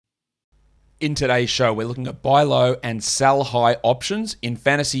In today's show, we're looking at buy low and sell high options in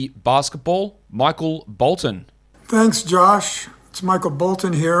fantasy basketball. Michael Bolton. Thanks, Josh. It's Michael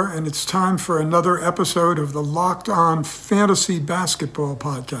Bolton here, and it's time for another episode of the Locked On Fantasy Basketball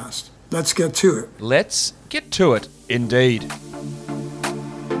Podcast. Let's get to it. Let's get to it, indeed.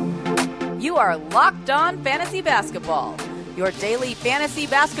 You are Locked On Fantasy Basketball, your daily fantasy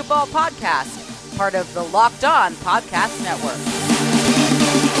basketball podcast, part of the Locked On Podcast Network.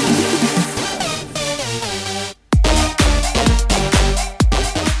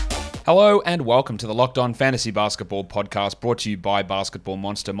 Hello and welcome to the Locked On Fantasy Basketball Podcast, brought to you by Basketball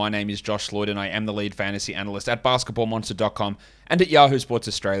Monster. My name is Josh Lloyd and I am the lead fantasy analyst at basketballmonster.com and at Yahoo Sports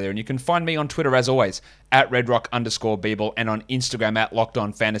Australia. And you can find me on Twitter as always at redrock_Beeble and on Instagram at Locked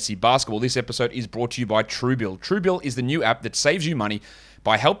On Fantasy Basketball. This episode is brought to you by Truebill. Truebill is the new app that saves you money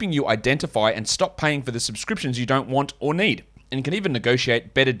by helping you identify and stop paying for the subscriptions you don't want or need. And you can even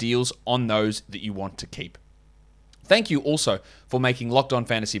negotiate better deals on those that you want to keep. Thank you also for making Locked On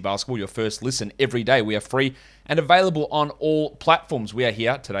Fantasy Basketball your first listen every day. We are free and available on all platforms. We are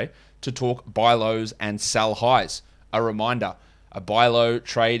here today to talk buy lows and sell highs. A reminder, a buy low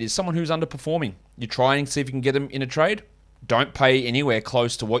trade is someone who's underperforming. You're trying to see if you can get them in a trade. Don't pay anywhere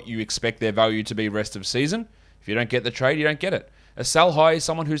close to what you expect their value to be rest of season. If you don't get the trade, you don't get it. A sell high is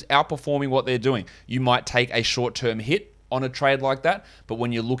someone who's outperforming what they're doing. You might take a short-term hit on a trade like that, but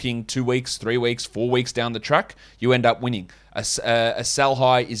when you're looking 2 weeks, 3 weeks, 4 weeks down the track, you end up winning. A sell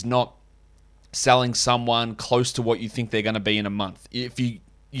high is not selling someone close to what you think they're going to be in a month. If you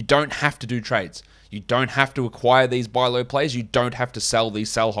don't have to do trades. You don't have to acquire these buy low players. You don't have to sell these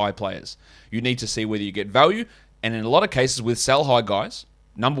sell high players. You need to see whether you get value, and in a lot of cases with sell high guys,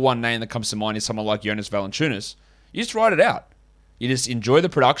 number one name that comes to mind is someone like Jonas Valanciunas. You just ride it out. You just enjoy the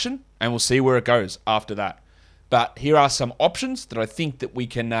production, and we'll see where it goes after that. But here are some options that I think that we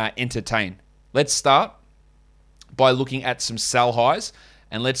can entertain. Let's start by looking at some sell highs.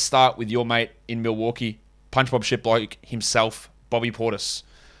 And let's start with your mate in Milwaukee, Punch Bob Shitbloke himself, Bobby Portis.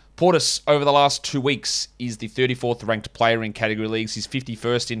 Portis, over the last 2 weeks, is the 34th ranked player in category leagues. He's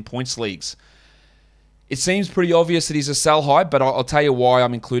 51st in points leagues. It seems pretty obvious that he's a sell high, but I'll tell you why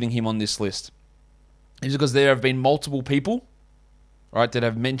I'm including him on this list. It's because there have been multiple people, right, that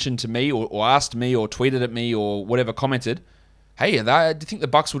have mentioned to me or asked me or tweeted at me or whatever, commented, hey, do you think the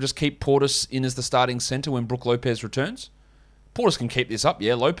Bucks will just keep Portis in as the starting center when Brook Lopez returns? Portis can keep this up,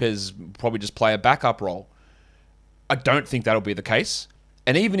 yeah. Lopez probably just play a backup role. I don't think that'll be the case.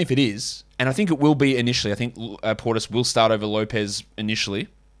 And even if it is, and I think it will be initially, I think Portis will start over Lopez initially,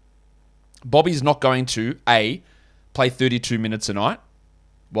 Bobby's not going to, A, play 32 minutes a night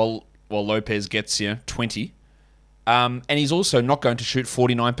while Lopez gets 20. And he's also not going to shoot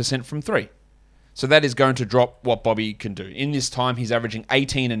 49% from three. So that is going to drop what Bobby can do. In this time, he's averaging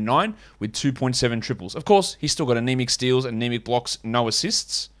 18 and 9 with 2.7 triples. Of course, he's still got anemic steals, anemic blocks, no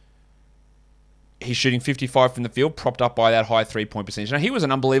assists. He's shooting 55 from the field, propped up by that high three-point percentage. Now, he was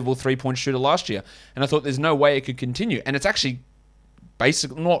an unbelievable three-point shooter last year, and I thought there's no way it could continue. And it's actually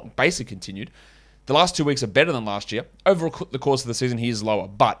not continued. The last 2 weeks are better than last year. Over the course of the season, he is lower.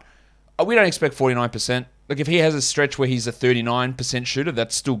 But we don't expect 49%. Look, if he has a stretch where he's a 39% shooter,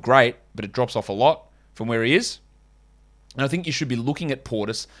 that's still great, but it drops off a lot from where he is. And I think you should be looking at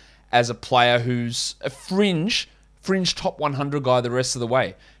Portis as a player who's a fringe top 100 guy the rest of the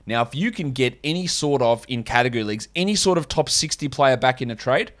way. Now, if you can get any sort of, in category leagues, any sort of top 60 player back in a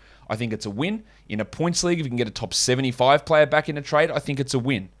trade, I think it's a win. In a points league, if you can get a top 75 player back in a trade, I think it's a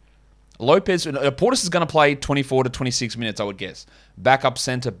win. Portis is going to play 24 to 26 minutes, I would guess. Backup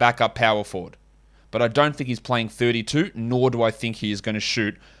center, backup power forward. But I don't think he's playing 32, nor do I think he is going to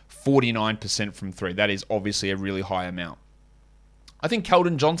shoot 49% from three. That is obviously a really high amount. I think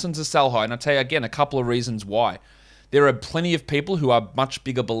Keldon Johnson's a sell high, and I'll tell you again a couple of reasons why. There are plenty of people who are much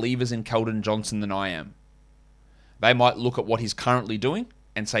bigger believers in Keldon Johnson than I am. They might look at what he's currently doing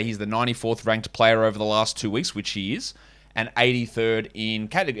and say he's the 94th ranked player over the last 2 weeks, which he is, and 83rd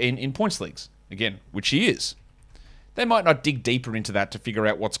in points leagues, again, which he is. They might not dig deeper into that to figure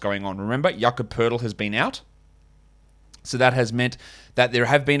out what's going on. Remember, Jakob Poeltl has been out. So that has meant that there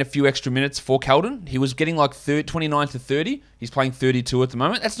have been a few extra minutes for Keldon. He was getting like 29 to 30. He's playing 32 at the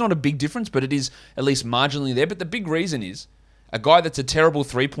moment. That's not a big difference, but it is at least marginally there. But the big reason is a guy that's a terrible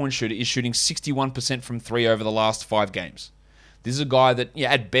three-point shooter is shooting 61% from three over the last 5 games. This is a guy that,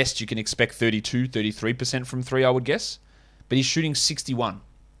 at best, you can expect 32, 33% from three, I would guess. But he's shooting 61.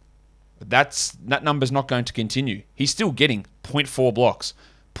 That number's not going to continue. He's still getting 0.4 blocks,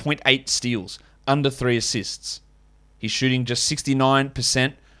 0.8 steals, under 3 assists. He's shooting just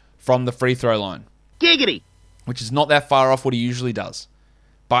 69% from the free throw line. Giggity! Which is not that far off what he usually does.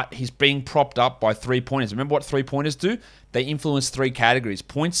 but he's being propped up by three-pointers. Remember what three-pointers do? They influence three categories: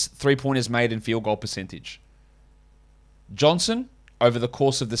 points, three-pointers made, and field goal percentage. Johnson, over the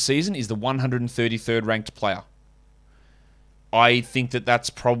course of the season, is the 133rd ranked player. I think that that's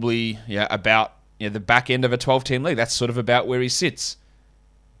probably about the back end of a 12-team league. That's sort of about where he sits.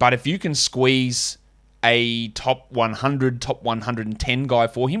 But if you can squeeze a top 100, top 110 guy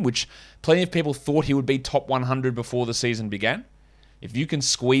for him, which plenty of people thought he would be top 100 before the season began, if you can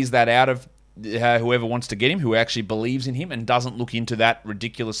squeeze that out of whoever wants to get him, who actually believes in him and doesn't look into that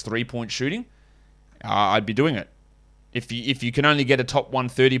ridiculous three-point shooting, I'd be doing it. If you can only get a top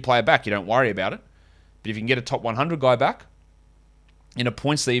 130 player back, you don't worry about it. But if you can get a top 100 guy back, in a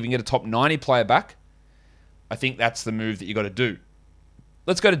points league, you can get a top 90 player back, I think that's the move that you got to do.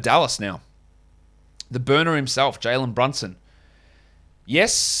 Let's go to Dallas now. The burner himself, Jalen Brunson.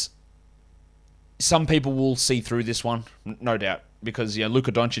 Yes, some people will see through this one, no doubt, because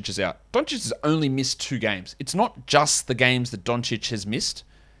Luka Doncic is out. Doncic has only missed 2 games. It's not just the games that Doncic has missed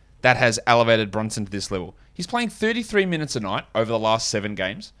that has elevated Brunson to this level. He's playing 33 minutes a night over the last 7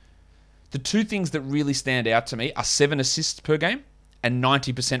 games. The 2 things that really stand out to me are 7 assists per game and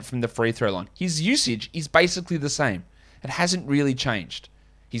 90% from the free throw line. His usage is basically the same. It hasn't really changed.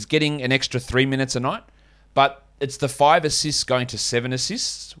 He's getting an extra 3 minutes a night, but it's the 5 assists going to 7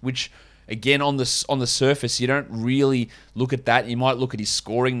 assists, which, again, on the surface, you don't really look at that. You might look at his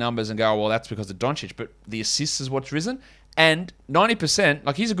scoring numbers and go, well, that's because of Doncic, but the assists is what's risen. And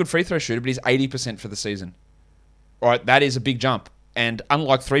 90%, he's a good free throw shooter, but he's 80% for the season. All right, that is a big jump. And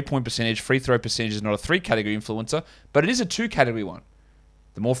unlike 3-point percentage, free throw percentage is not a 3-category influencer, but it is a 2-category one.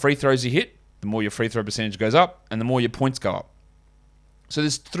 The more free throws you hit, the more your free throw percentage goes up, and the more your points go up. So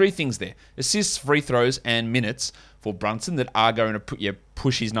there's 3 things there: assists, free throws, and minutes for Brunson that are going to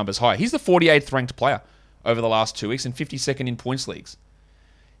push his numbers high. He's the 48th ranked player over the last 2 weeks and 52nd in points leagues.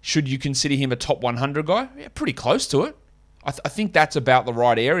 Should you consider him a top 100 guy? Yeah, pretty close to it. I think that's about the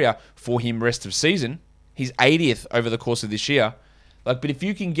right area for him rest of season. He's 80th over the course of this year. But if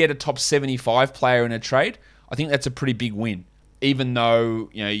you can get a top 75 player in a trade, I think that's a pretty big win. Even though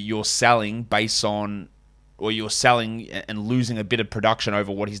you're selling based on, or you're selling and losing a bit of production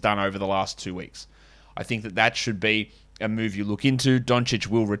over what he's done over the last 2 weeks. I think that should be a move you look into. Doncic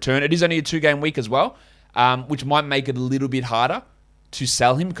will return. It is only a 2-game week as well, which might make it a little bit harder to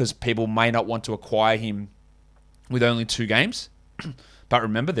sell him because people may not want to acquire him with only 2 games. But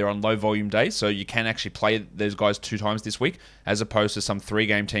remember, they're on low volume days, so you can actually play those guys 2 times this week, as opposed to some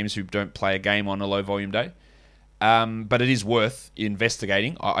 3-game teams who don't play a game on a low volume day. But it is worth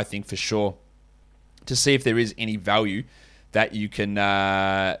investigating, I think, for sure, to see if there is any value that you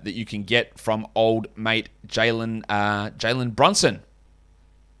can get from old mate Jalen Brunson.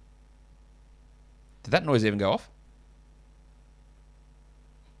 Did that noise even go off?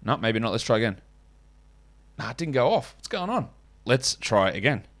 No, maybe not. Let's try again. Nah, it didn't go off. What's going on? Let's try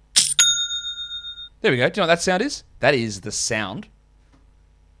again. There we go. Do you know what that sound is? That is the sound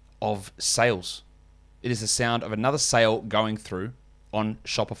of sales. It is the sound of another sale going through on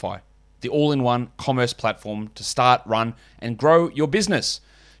Shopify, the all-in-one commerce platform to start, run, and grow your business.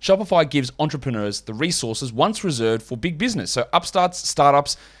 Shopify gives entrepreneurs the resources once reserved for big business, so upstarts,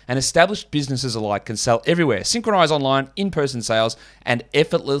 startups, and established businesses alike can sell everywhere, synchronize online, in-person sales, and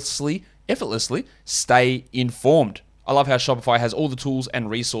effortlessly stay informed. I love how Shopify has all the tools and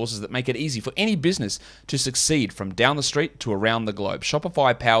resources that make it easy for any business to succeed from down the street to around the globe.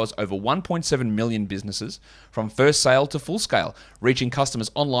 Shopify powers over 1.7 million businesses from first sale to full scale, reaching customers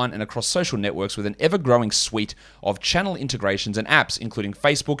online and across social networks with an ever-growing suite of channel integrations and apps, including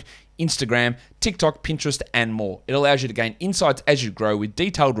Facebook, Instagram, TikTok, Pinterest, and more. It allows you to gain insights as you grow with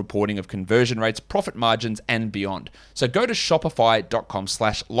detailed reporting of conversion rates, profit margins, and beyond. So go to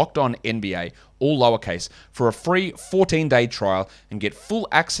shopify.com/LockedOnNBA, all lowercase, for a free 14-day trial and get full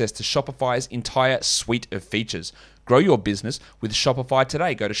access to Shopify's entire suite of features. Grow your business with Shopify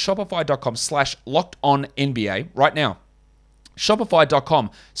today. Go to shopify.com/LockedOnNBA right now.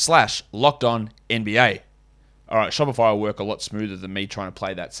 Shopify.com/LockedOnNBA. All right, Shopify will work a lot smoother than me trying to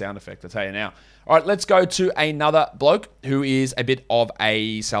play that sound effect, I'll tell you now. All right, let's go to another bloke who is a bit of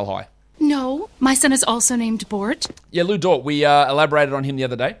a sell high. No, my son is also named Bort. Yeah, Lou Dort. We elaborated on him the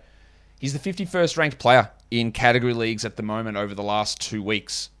other day. He's the 51st ranked player in category leagues at the moment over the last 2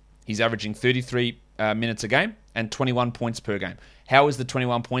 weeks. He's averaging 33 minutes a game and 21 points per game. How is the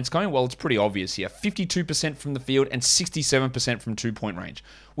 21 points going? Well, it's pretty obvious here. 52% from the field and 67% from 2-point range.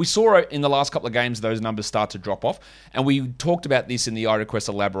 We saw in the last couple of games those numbers start to drop off, and we talked about this in the iRequest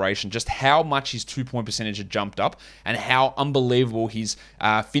elaboration, just how much his 2-point percentage had jumped up and how unbelievable his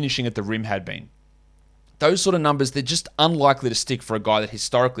finishing at the rim had been. Those sort of numbers, they're just unlikely to stick for a guy that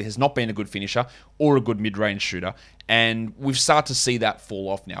historically has not been a good finisher or a good mid-range shooter. And we've started to see that fall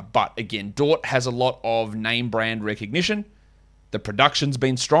off now. But again, Dort has a lot of name brand recognition. The production's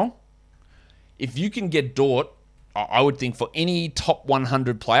been strong. If you can get Dort, I would think for any top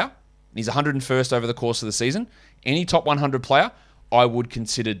 100 player, he's 101st over the course of the season, any top 100 player, I would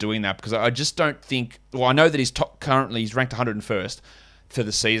consider doing that because I just don't think, well, I know that currently he's ranked 101st for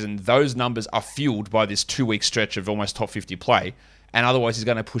the season. Those numbers are fueled by this 2-week stretch of almost top 50 play, and otherwise he's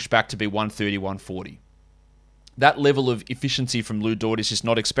going to push back to be 130, 140. That level of efficiency from Lou Dort is just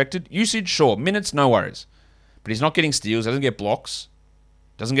not expected. Usage, sure. Minutes, no worries. But he's not getting steals, doesn't get blocks,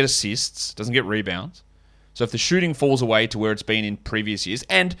 doesn't get assists, doesn't get rebounds. So if the shooting falls away to where it's been in previous years,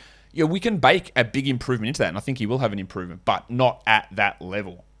 and we can bake a big improvement into that, and I think he will have an improvement, but not at that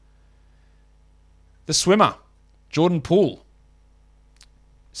level. The swimmer, Jordan Poole.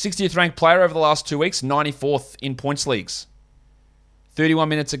 60th ranked player over the last 2 weeks, 94th in points leagues. 31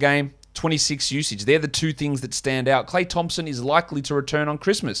 minutes a game, 26 usage. They're the two things that stand out. Klay Thompson is likely to return on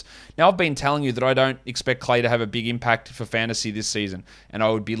Christmas. Now, I've been telling you that I don't expect Klay to have a big impact for fantasy this season, and I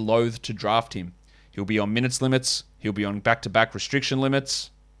would be loath to draft him. He'll be on minutes limits. He'll be on back-to-back restriction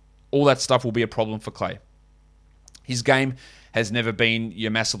limits. All that stuff will be a problem for Klay. His game has never been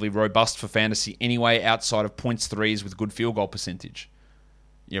massively robust for fantasy anyway, outside of points threes with good field goal percentage.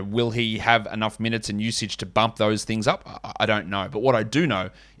 Will he have enough minutes and usage to bump those things up? I don't know. But what I do know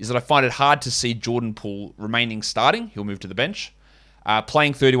is that I find it hard to see Jordan Poole remaining starting. He'll move to the bench,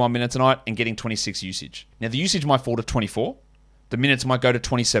 playing 31 minutes a night and getting 26 usage. Now, the usage might fall to 24. The minutes might go to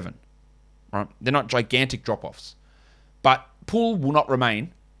 27. Right? They're not gigantic drop-offs. But Poole will not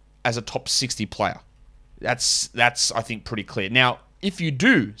remain as a top 60 player. That's I think, pretty clear. Now, if you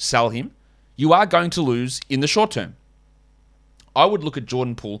do sell him, you are going to lose in the short term. I would look at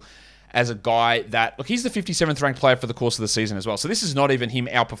Jordan Poole as a guy that, look, he's the 57th ranked player for the course of the season as well. So this is not even him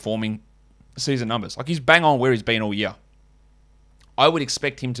outperforming season numbers. Like, he's bang on where he's been all year. I would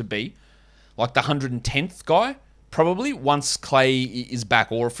expect him to be like the 110th guy, probably, once Klay is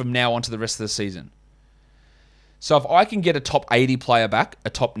back, or from now on to the rest of the season. So if I can get a top 80 player back, a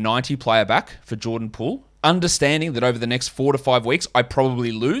top 90 player back for Jordan Poole, understanding that over the next 4 to 5 weeks, I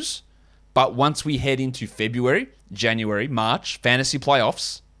probably lose. But once we head into February, January, March, fantasy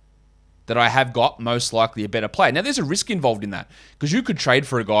playoffs, that I have got most likely a better player. Now, there's a risk involved in that, because you could trade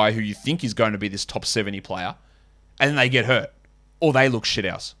for a guy who you think is going to be this top 70 player, and then they get hurt, or they look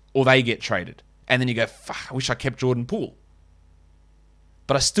shithouse, or they get traded. And then you go, fuck, I wish I kept Jordan Poole.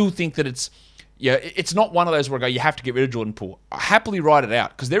 But I still think that it's not one of those where I go, you have to get rid of Jordan Poole. I happily ride it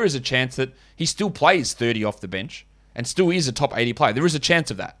out, because there is a chance that he still plays 30 off the bench and still is a top 80 player. There is a chance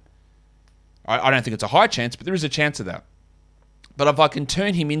of that. I don't think it's a high chance, but there is a chance of that. But if I can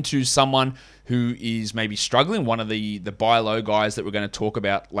turn him into someone who is maybe struggling, one of the buy low guys that we're going to talk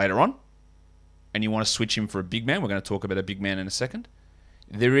about later on, and you want to switch him for a big man, we're going to talk about a big man in a second,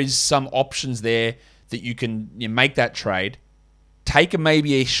 there is some options there that you can make that trade, take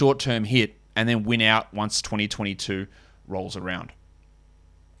maybe a short-term hit, and then win out once 2022 rolls around.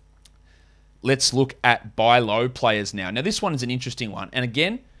 Let's look at buy low players now. Now, this one is an interesting one. And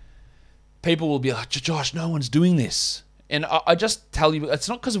again, people will be like, Josh, no one's doing this. And I just tell you, it's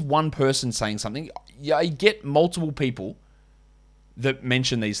not because of one person saying something. I get multiple people that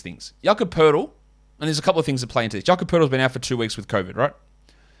mention these things. Jakob Poeltl, and there's a couple of things that play into this. Jakob Poeltl's been out for 2 weeks with COVID, right?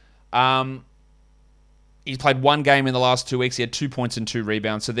 He's played one game in the last 2 weeks. He had 2 points and 2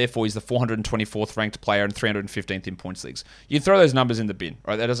 rebounds, so therefore he's the 424th ranked player and 315th in points leagues. You throw those numbers in the bin,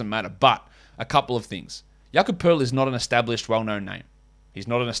 right? That doesn't matter. But a couple of things. Jakob Poeltl is not an established, well-known name. He's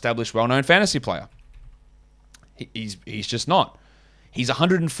not an established, well-known fantasy player. He's just not. He's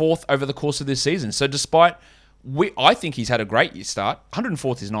 104th over the course of this season. So despite, I think he's had a great year start.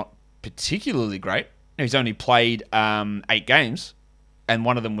 104th is not particularly great. He's only played 8 games, and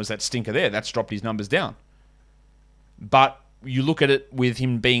one of them was that stinker there. That's dropped his numbers down. But you look at it with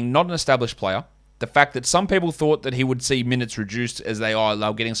him being not an established player, the fact that some people thought that he would see minutes reduced as they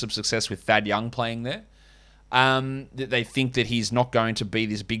are getting some success with Thad Young playing there. That they think that he's not going to be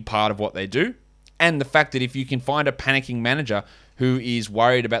this big part of what they do. And the fact that if you can find a panicking manager who is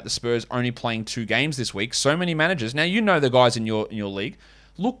worried about the Spurs only playing 2 games this week, so many managers, now you know the guys in your league,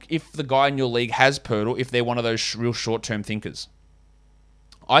 look if the guy in your league has Poeltl, if they're one of those real short-term thinkers.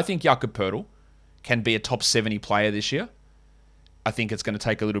 I think Jakob Poeltl can be a top 70 player this year. I think it's going to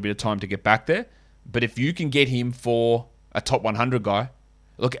take a little bit of time to get back there. But if you can get him for a top 100 guy,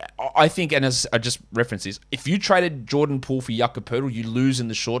 look, I think, and as I just referenced this, if you traded Jordan Poole for Jakob Poeltl, you lose in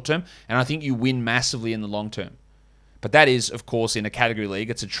the short term, and I think you win massively in the long term. But that is, of course, in a category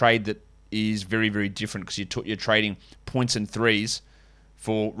league. It's a trade that is very, very different because you're trading points and threes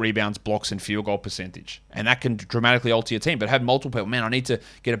for rebounds, blocks, and field goal percentage. And that can dramatically alter your team. But have multiple people. Man, I need to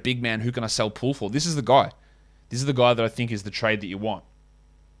get a big man. Who can I sell Poole for? This is the guy. This is the guy that I think is the trade that you want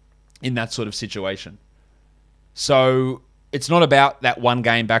in that sort of situation. So it's not about that one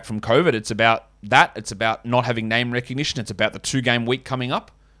game back from COVID. It's about that. It's about not having name recognition. It's about the 2-game week coming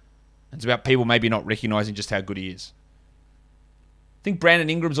up. It's about people maybe not recognizing just how good he is. I think Brandon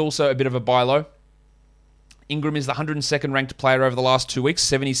Ingram's also a bit of a buy low. Ingram is the 102nd ranked player over the last 2 weeks,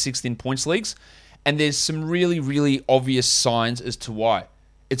 76th in points leagues. And there's some really, really obvious signs as to why.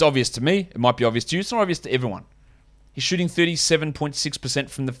 It's obvious to me. It might be obvious to you. It's not obvious to everyone. He's shooting 37.6%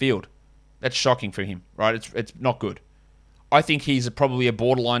 from the field. That's shocking for him, right? It's not good. I think he's probably a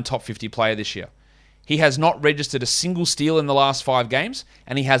borderline top 50 player this year. He has not registered a single steal in the last 5 games,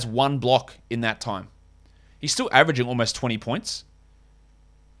 and he has 1 block in that time. He's still averaging almost 20 points.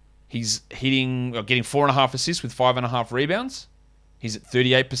 He's getting 4.5 assists with 5.5 rebounds. He's at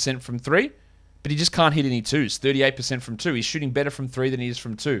 38% from 3, but he just can't hit any 2s. 38% from 2. He's shooting better from 3 than he is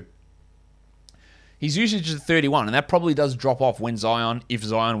from 2. He's usage is 31, and that probably does drop off whenever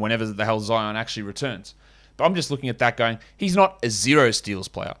the hell Zion actually returns. But I'm just looking at that going, he's not a 0 steals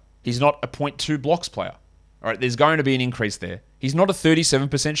player. He's not a 0.2 blocks player. All right, there's going to be an increase there. He's not a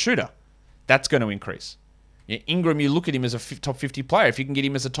 37% shooter. That's going to increase. Yeah, Ingram, you look at him as a top 50 player. If you can get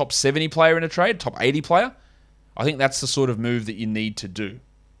him as a top 70 player in a trade, top 80 player, I think that's the sort of move that you need to do.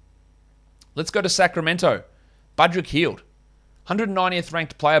 Let's go to Sacramento. Budrick Hield. 190th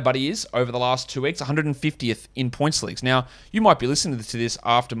ranked player, but he is, over the last 2 weeks, 150th in points leagues. Now, you might be listening to this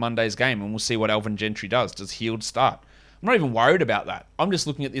after Monday's game, and we'll see what Alvin Gentry does. Does Hield start? I'm not even worried about that. I'm just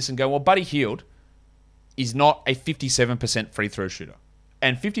looking at this and going, well, Buddy Hield is not a 57% free throw shooter.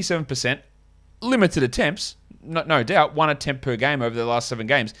 And 57%, limited attempts, no doubt, 1 attempt per game over the last 7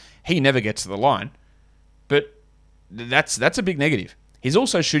 games. He never gets to the line. But that's a big negative. He's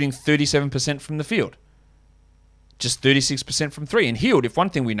also shooting 37% from the field. Just 36% from 3. And Hield, if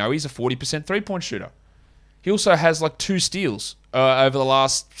one thing we know, he's a 40% three-point shooter. He also has like 2 steals over the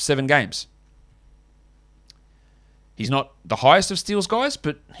last 7 games. He's not the highest of steals guys,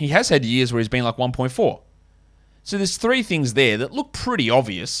 but he has had years where he's been like 1.4. So there's 3 things there that look pretty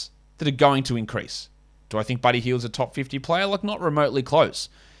obvious that are going to increase. Do I think Buddy Hield's a top 50 player? Like, not remotely close.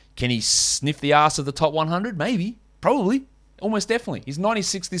 Can he sniff the ass of the top 100? Maybe. Probably. Almost definitely. He's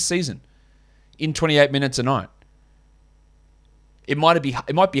 96 this season in 28 minutes a night. It might be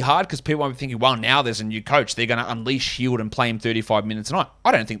hard because people might be thinking, well, now there's a new coach. They're going to unleash Hield and play him 35 minutes a night.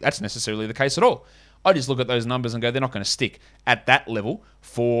 I don't think that's necessarily the case at all. I just look at those numbers and go, they're not going to stick at that level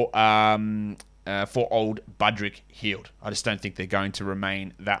for old Budrick Hield. I just don't think they're going to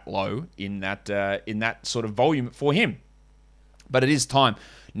remain that low in that sort of volume for him. But it is time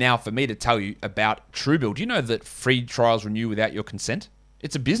now for me to tell you about Truebill. Do you know that free trials renew without your consent?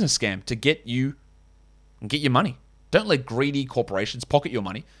 It's a business scam to get your money. Don't let greedy corporations pocket your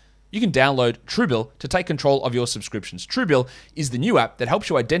money. You can download Truebill to take control of your subscriptions. Truebill is the new app that helps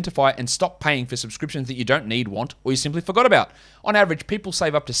you identify and stop paying for subscriptions that you don't need, want, or you simply forgot about. On average, people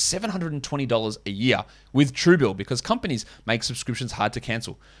save up to $720 a year with Truebill because companies make subscriptions hard to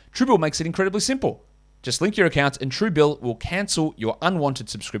cancel. Truebill makes it incredibly simple. Just link your accounts and Truebill will cancel your unwanted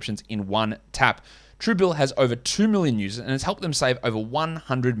subscriptions in one tap. Truebill has over 2 million users and has helped them save over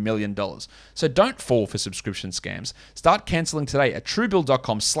 $100 million. So don't fall for subscription scams. Start canceling today at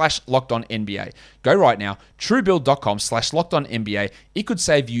truebill.com/lockedonnba. Go right now, truebill.com/lockedonnba. It could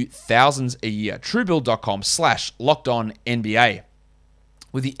save you thousands a year. Truebill.com/lockedonnba.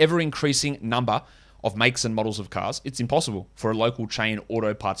 With the ever-increasing number of makes and models of cars, it's impossible for a local chain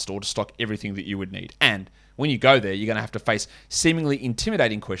auto parts store to stock everything that you would need. And when you go there, you're going to have to face seemingly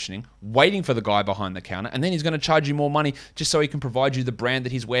intimidating questioning, waiting for the guy behind the counter, and then he's going to charge you more money just so he can provide you the brand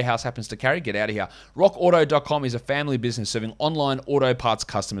that his warehouse happens to carry. Get out of here. RockAuto.com is a family business serving online auto parts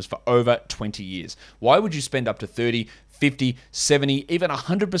customers for over 20 years. Why would you spend up to 30, 50, 70, even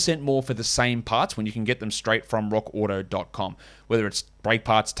 100% more for the same parts when you can get them straight from rockauto.com? Whether it's brake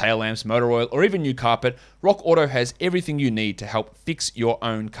parts, tail lamps, motor oil, or even new carpet, Rock Auto has everything you need to help fix your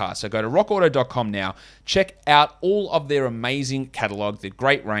own car. So go to rockauto.com now. Check out all of their amazing catalog, their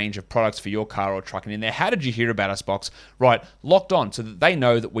great range of products for your car or truck. And in there, how did you hear about us box? Right, locked on so that they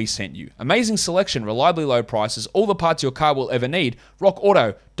know that we sent you. Amazing selection, reliably low prices, all the parts your car will ever need.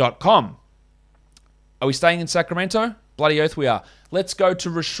 rockauto.com. Are we staying in Sacramento? Bloody oath we are. Let's go to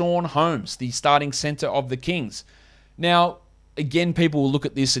Richaun Holmes, the starting center of the Kings. Now, again, people will look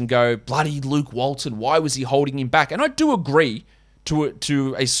at this and go, bloody Luke Walton, why was he holding him back? And I do agree to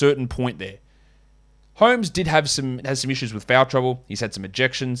a certain point there. Holmes has some issues with foul trouble. He's had some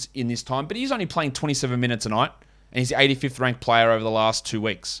ejections in this time, but he's only playing 27 minutes a night, and he's the 85th ranked player over the last 2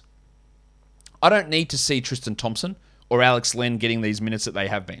 weeks. I don't need to see Tristan Thompson or Alex Len getting these minutes that they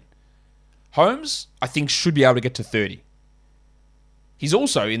have been. Holmes, I think, should be able to get to 30. He's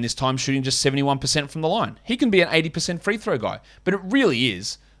also, in this time, shooting just 71% from the line. He can be an 80% free throw guy, but it really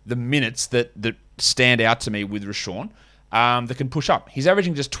is the minutes that stand out to me with Rashawn that can push up. He's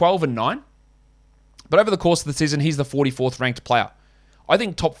averaging just 12 and 9, but over the course of the season, he's the 44th ranked player. I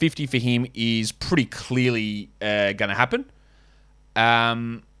think top 50 for him is pretty clearly going to happen.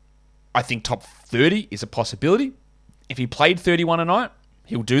 I think top 30 is a possibility. If he played 31 a night,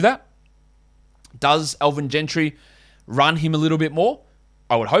 he'll do that. Does Alvin Gentry run him a little bit more?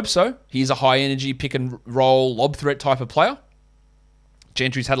 I would hope so. He's a high-energy, pick-and-roll, lob threat type of player.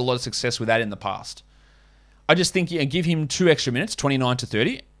 Gentry's had a lot of success with that in the past. I just think give him 2 extra minutes, 29 to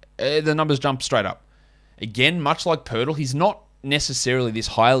 30, the numbers jump straight up. Again, much like Poeltl, he's not necessarily this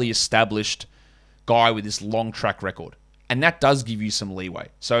highly established guy with this long track record. And that does give you some leeway.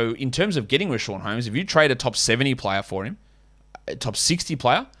 So in terms of getting Rashawn Holmes, if you trade a top 70 player for him, a top 60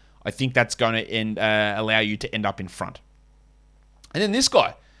 player, I think that's going to allow you to end up in front. And then this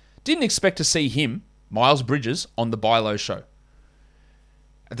guy, didn't expect to see him, Miles Bridges, on the Buy Low show.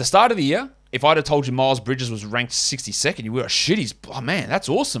 At the start of the year, if I'd have told you Miles Bridges was ranked 62nd, you would have, shit, oh man, that's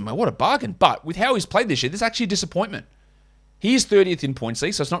awesome, man, what a bargain. But with how he's played this year, there's actually a disappointment. He is 30th in points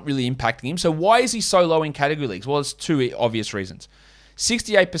league, so it's not really impacting him. So why is he so low in category leagues? Well, it's 2 obvious reasons.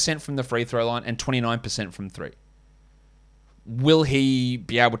 68% from the free throw line and 29% from 3. Will he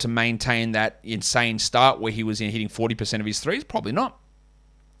be able to maintain that insane start where he was hitting 40% of his threes? Probably not.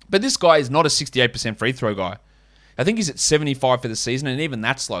 But this guy is not a 68% free throw guy. I think he's at 75 for the season, and even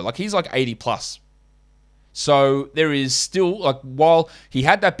that's low. Like, he's like 80 plus. So there is still, like, while he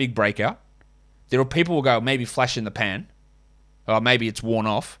had that big breakout, there are people who go, maybe flash in the pan, or maybe it's worn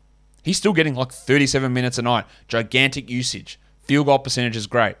off. He's still getting like 37 minutes a night. Gigantic usage. Field goal percentage is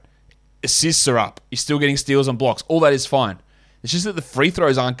great. Assists are up. He's still getting steals and blocks. All that is fine. It's just that the free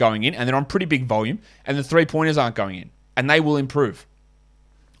throws aren't going in, and they're on pretty big volume, and the three-pointers aren't going in, and they will improve.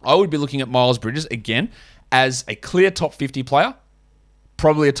 I would be looking at Miles Bridges, again, as a clear top 50 player,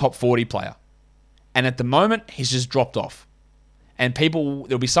 probably a top 40 player. And at the moment, he's just dropped off. And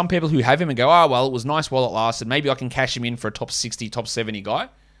there'll be some people who have him and go, oh, well, it was nice while it lasted. Maybe I can cash him in for a top 60, top 70 guy,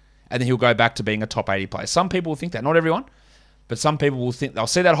 and then he'll go back to being a top 80 player. Some people will think that, not everyone, but some people will think, they'll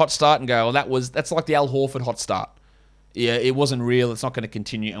see that hot start and go, oh, that's like the Al Horford hot start. Yeah, it wasn't real. It's not going to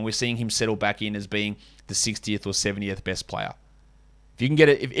continue. And we're seeing him settle back in as being the 60th or 70th best player. If you can get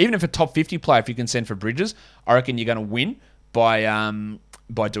it, even if a top 50 player, if you can send for Bridges, I reckon you're going to win by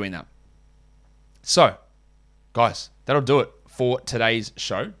doing that. So, guys, that'll do it for today's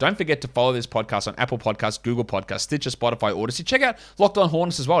show. Don't forget to follow this podcast on Apple Podcasts, Google Podcasts, Stitcher, Spotify, Odyssey. Check out Locked On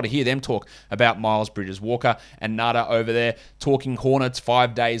Hornets as well to hear them talk about Miles Bridges. Walker and Nada over there talking Hornets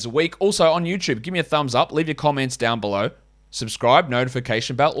 5 days a week. Also on YouTube, give me a thumbs up. Leave your comments down below. Subscribe,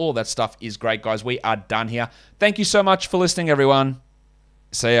 notification bell. All that stuff is great, guys. We are done here. Thank you so much for listening, everyone.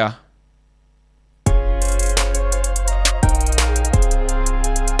 See ya.